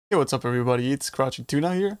Hey, what's up everybody, it's Crouching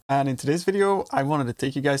Tuna here, and in today's video I wanted to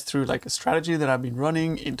take you guys through like a strategy that I've been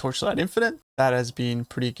running in Torchlight Infinite that has been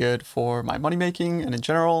pretty good for my money making and in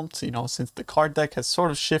general. So, since the card deck has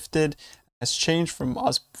sort of shifted, has changed from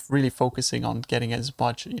us really focusing on getting as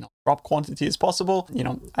much drop quantity as possible,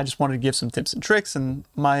 I just wanted to give some tips and tricks and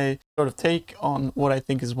my sort of take on what I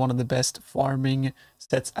think is one of the best farming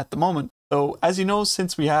sets at the moment. So as you know,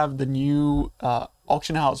 since we have the new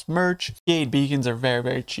auction house merch, T8 beacons are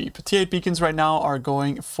very cheap. T8 beacons right now are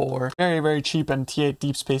going for very cheap, and T8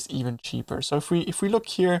 deep space even cheaper. So if we look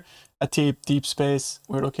here at T8 deep space,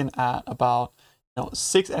 we're looking at about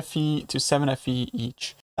 6 FE to 7 FE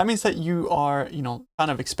each. That means that you are kind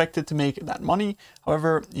of expected to make that money.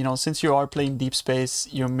 However, since you are playing deep space,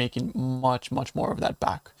 you're making much more of that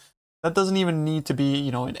back. That doesn't even need to be,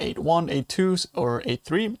 in 8.1, 8.2, or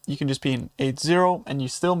 8.3. You can just be in 8.0 and you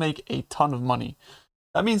still make a ton of money.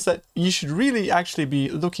 That means that you should really actually be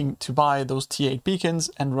looking to buy those T8 beacons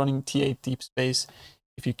and running T8 deep space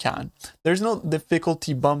if you can. There's no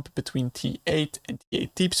difficulty bump between T8 and T8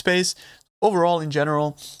 deep space. Overall, in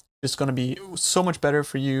general, it's going to be so much better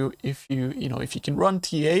for you if if you can run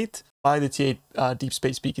T8, buy the T8 deep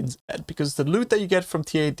space beacons, because the loot that you get from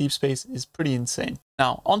T8 deep space is pretty insane.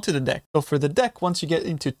 Now onto the deck. So for the deck, once you get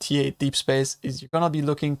into T8 deep space, you're going to be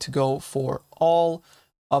looking to go for all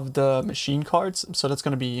of the machine cards. So that's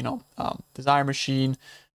going to be Desire Machine,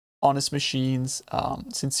 Honest Machines,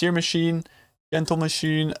 Sincere Machine, Gentle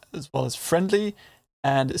Machine, as well as Friendly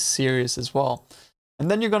and Serious as well. And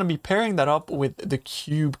then you're going to be pairing that up with the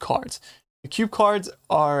cube cards. The cube cards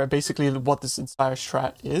are basically what this entire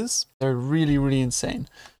strat is. They're really insane.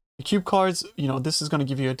 The cube cards, this is going to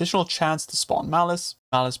give you additional chance to spawn Malice,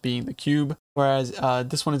 Malice being the cube, whereas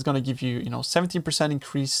this one is going to give you, 17%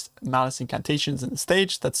 increased Malice incantations in the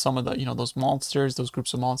stage. That's some of the, those monsters, those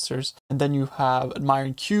groups of monsters. And then you have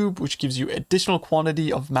Admiring Cube, which gives you additional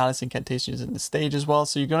quantity of Malice incantations in the stage as well.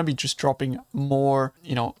 So you're going to be just dropping more,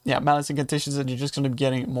 Malice incantations, and you're just going to be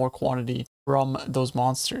getting more quantity from those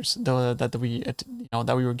monsters that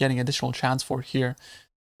we were getting additional chance for here.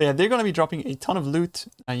 Yeah, they're going to be dropping a ton of loot.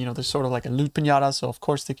 They're sort of like a loot pinata, so of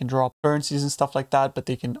course they can drop currencies and stuff like that, but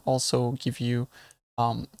they can also give you,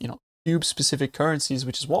 cube specific currencies,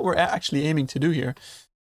 which is what we're actually aiming to do here.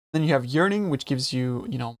 Then you have Yearning, which gives you,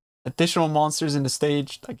 additional monsters in the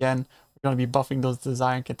stage. Again, we're going to be buffing those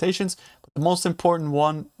Desire incantations. But the most important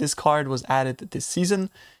one, this card was added this season,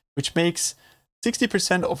 which makes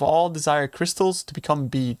 60% of all Desire crystals to become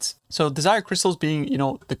beads. So Desire crystals being,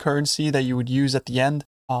 the currency that you would use at the end.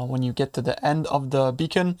 When you get to the end of the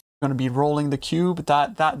beacon, you're going to be rolling the cube.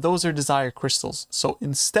 Those are Desire crystals. So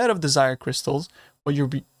instead of Desire crystals, what you'll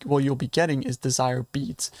be getting is Desire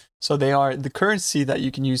beads. So they are the currency that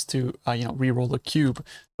you can use to re-roll the cube.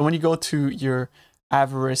 So when you go to your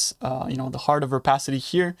Avarice, the Heart of Rapacity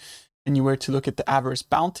here, and you were to look at the Avarice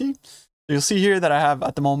bounty, you'll see here that I have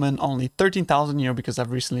at the moment only 13,000, because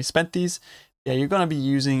I've recently spent these. Yeah, you're going to be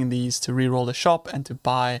using these to re-roll the shop and to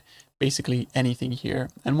buy basically anything here.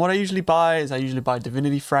 And what I usually buy is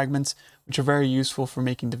divinity fragments, which are very useful for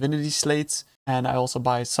making divinity slates. And I also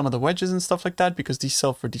buy some of the wedges and stuff like that because these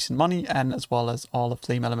sell for decent money, and as well as all the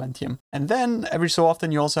flame elementium. And then every so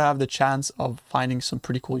often you also have the chance of finding some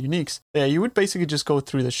pretty cool uniques. Yeah, you would basically just go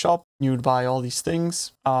through the shop, you would buy all these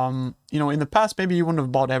things. In the past maybe you wouldn't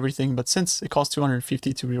have bought everything, but since it costs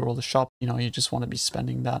 250 to reroll the shop, you just want to be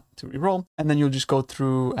spending that to reroll, and then you'll just go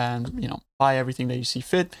through and buy everything that you see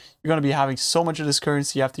fit. You're going to be having so much of this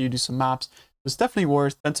currency after you do some maps. It's definitely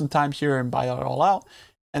worth spend some time here and buy it all out.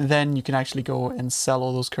 And then you can actually go and sell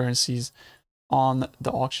all those currencies on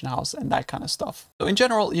the auction house and that kind of stuff. So in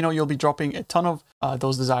general, you'll be dropping a ton of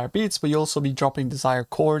those Desire beads, but you'll also be dropping Desire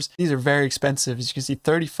cores. These are very expensive, as you can see,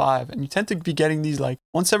 35. And you tend to be getting these like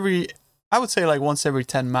once every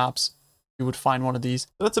 10 maps, you would find one of these.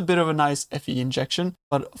 So that's a bit of a nice FE injection.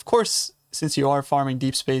 But of course, since you are farming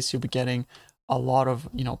deep space, you'll be getting a lot of,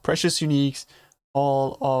 precious uniques,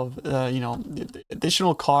 all of, the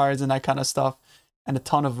additional cards and that kind of stuff, and a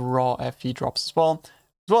ton of raw FE drops as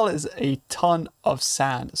well as a ton of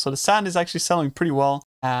sand. So the sand is actually selling pretty well,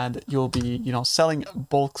 and you'll be, selling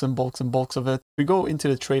bulks and bulks of it. We go into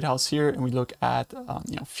the trade house here and we look at,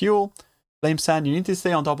 fuel, flame sand. You need to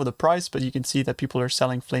stay on top of the price, but you can see that people are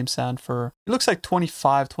selling flame sand for, it looks like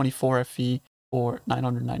 25, 24 FE or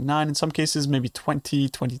 999 in some cases, maybe 20,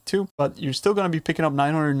 22, but you're still going to be picking up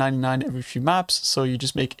 999 every few maps. So you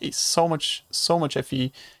just make so much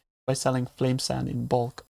FE by selling flame sand in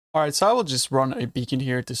bulk. All right, so I will just run a beacon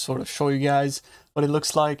here to sort of show you guys what it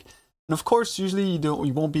looks like. And of course, usually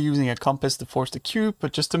you won't be using a compass to force the cube,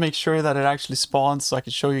 but just to make sure that it actually spawns, so I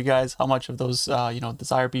can show you guys how much of those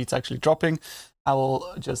desire beads actually dropping, I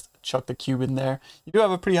will just chuck the cube in there. You do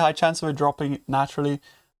have a pretty high chance of it dropping naturally,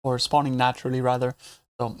 or spawning naturally rather.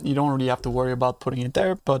 So you don't really have to worry about putting it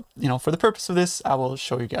there, but for the purpose of this, I will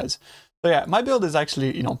show you guys. So yeah, my build is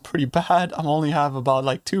actually, pretty bad. I only have about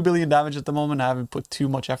like 2 billion damage at the moment. I haven't put too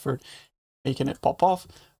much effort making it pop off,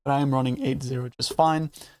 but I am running 8-0 just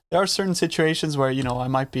fine. There are certain situations where, I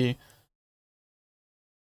might be...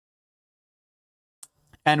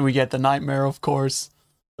 And we get the nightmare, of course.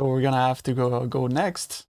 So we're gonna have to go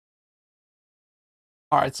next.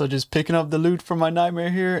 Alright, so just picking up the loot from my nightmare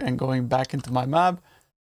here and going back into my map.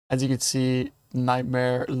 As you can see,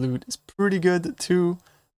 nightmare loot is pretty good too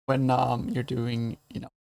when you're doing,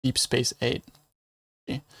 Deep Space 8.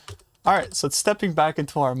 Okay. Alright, so stepping back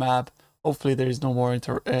into our map, hopefully there's no more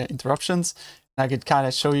interruptions. I could kind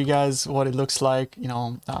of show you guys what it looks like,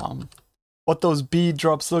 what those bead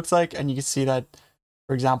drops looks like, and you can see that,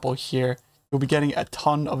 for example, here, you'll be getting a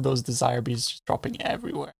ton of those desire beads just dropping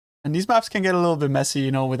everywhere. And these maps can get a little bit messy,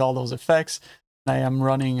 with all those effects. I am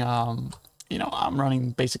running, I'm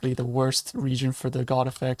running basically the worst region for the god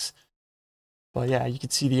effects. But yeah, you can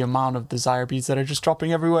see the amount of desire beads that are just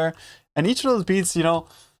dropping everywhere. And each of those beads,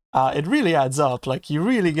 it really adds up. Like, you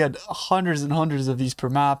really get hundreds and hundreds of these per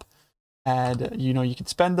map. And, you can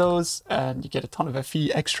spend those and you get a ton of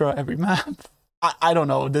FE extra every map. I don't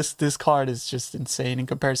know. This card is just insane in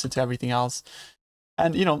comparison to everything else.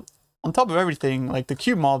 And, on top of everything, like the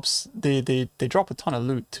cube mobs, they drop a ton of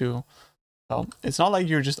loot too. So it's not like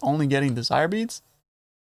you're just only getting desire beads,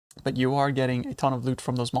 but you are getting a ton of loot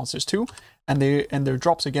from those monsters too. And their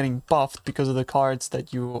drops are getting buffed because of the cards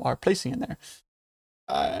that you are placing in there.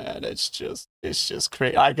 And it's just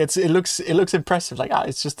great. Like it looks impressive. Like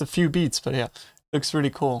it's just a few beats, but yeah, it looks really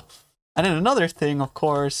cool. And then another thing, of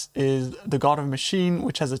course, is the God of Machine,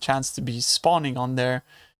 which has a chance to be spawning on there.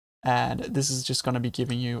 And this is just going to be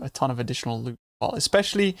giving you a ton of additional loot. Well,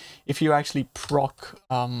 especially if you actually proc,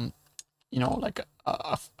 like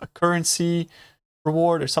a currency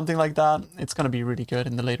reward or something like that. It's going to be really good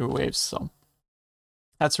in the later waves. So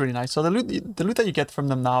that's really nice. So the loot that you get from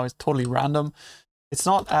them now is totally random. It's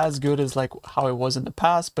not as good as like how it was in the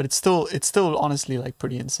past, but it's still honestly like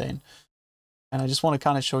pretty insane. And I just want to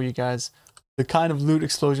kind of show you guys the kind of loot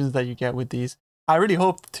explosions that you get with these. I really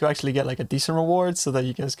hope to actually get like a decent reward so that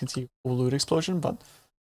you guys can see a full loot explosion. But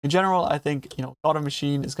in general, I think, God of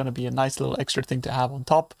Machine is going to be a nice little extra thing to have on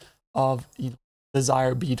top of,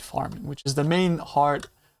 desire bead farming, which is the main heart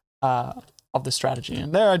of the strategy.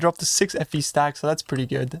 And there I dropped a 6 FE stack, so that's pretty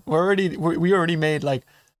good. We already made like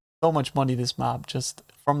so much money this map just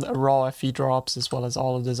from the raw FE drops as well as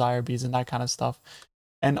all of the desire beads and that kind of stuff.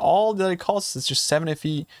 And all that it costs is just 7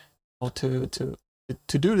 FE to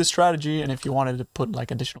do the strategy. And if you wanted to put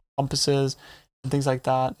like additional compasses and things like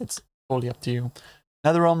that, it's totally up to you.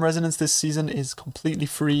 Netherrealm Resonance this season is completely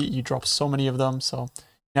free. You drop so many of them, so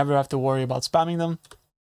you never have to worry about spamming them.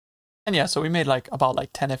 And yeah, so we made like about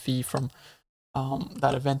like 10 FE from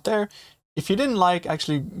that event there. If you didn't like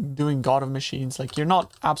actually doing God of Machines, like you're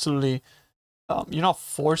not absolutely, you're not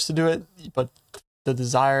forced to do it, but the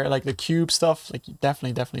desire, like the cube stuff, like you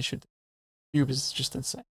definitely should. Cube is just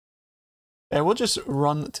insane. Yeah, we'll just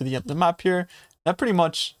run to the end of the map here. That pretty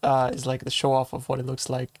much is like the show off of what it looks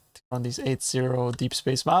like to run these 8-0 deep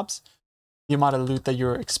space maps. The amount of loot that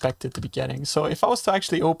you're expected to be getting. So if I was to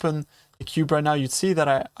actually open the cube right now, you'd see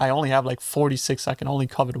that I only have like 46. I can only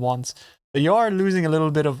covet once. So you are losing a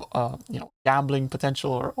little bit of gambling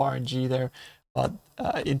potential or RNG there, but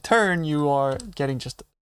in turn you are getting just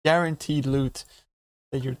guaranteed loot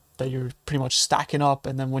that you're pretty much stacking up,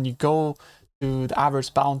 and then when you go to the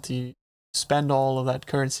average bounty, spend all of that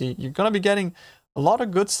currency, you're gonna be getting a lot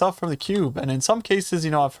of good stuff from the cube. And in some cases,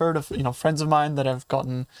 I've heard of friends of mine that have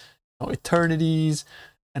gotten eternities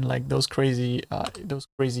and like those crazy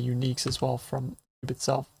uniques as well from the cube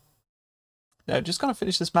itself. Yeah, just gonna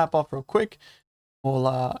finish this map off real quick.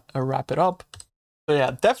 We'll wrap it up. So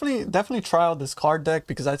yeah, definitely try out this card deck,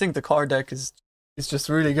 because I think the card deck is just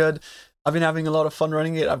really good. I've been having a lot of fun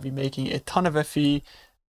running it. I've been making a ton of FE, a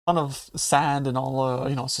ton of sand, and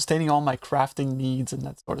all sustaining all my crafting needs and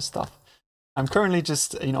that sort of stuff. I'm currently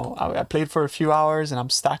just I played for a few hours and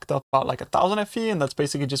I'm stacked up about like 1,000 FE, and that's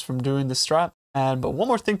basically just from doing this strat. But one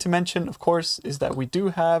more thing to mention, of course, is that we do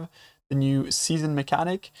have the new season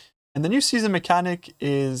mechanic. And the new season mechanic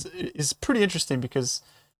is pretty interesting because,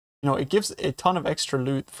 it gives a ton of extra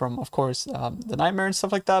loot from, of course, the nightmare and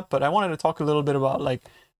stuff like that. But I wanted to talk a little bit about like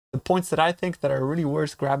the points that I think that are really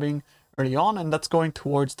worth grabbing early on, and that's going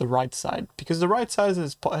towards the right side, because the right side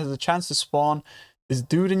has a chance to spawn this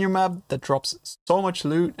dude in your map that drops so much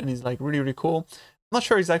loot, and he's like really cool. I'm not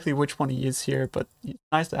sure exactly which one he is here, but it's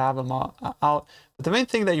nice to have him out. But the main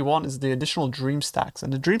thing that you want is the additional dream stacks,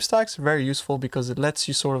 and the dream stacks are very useful because it lets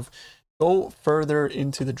you sort of go further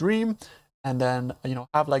into the dream and then, you know,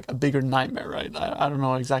 have like a bigger nightmare, right? I don't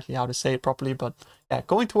know exactly how to say it properly, but yeah,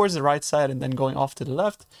 going towards the right side and then going off to the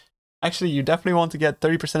left. Actually, you definitely want to get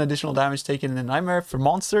 30% additional damage taken in a nightmare for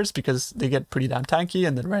monsters because they get pretty damn tanky,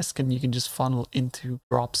 and the rest you can just funnel into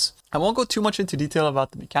drops. I won't go too much into detail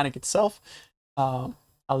about the mechanic itself. I'll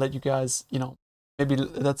let you guys, you know, maybe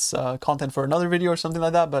that's content for another video or something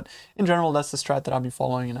like that, but in general, that's the strat that I've been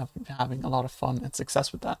following, and I've been having a lot of fun and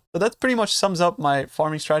success with that. So that pretty much sums up my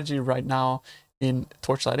farming strategy right now in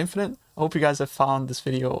Torchlight Infinite. I hope you guys have found this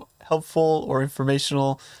video helpful or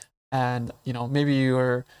informational, and, you know, maybe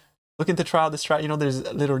you're looking to try out this strat. You know,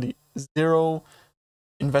 there's literally zero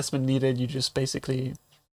investment needed. You just basically,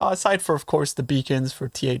 aside for, of course, the beacons for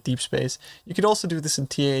T8 deep space, you could also do this in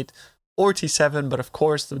T8 or T7, but of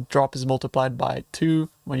course the drop is multiplied by 2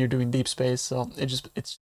 when you're doing deep space, so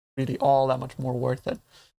it's really all that much more worth it.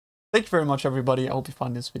 Thank you very much, everybody. I hope you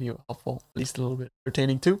found this video helpful, at least a little bit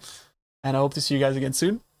entertaining too, and I hope to see you guys again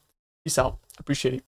soon. Peace out. Appreciate it.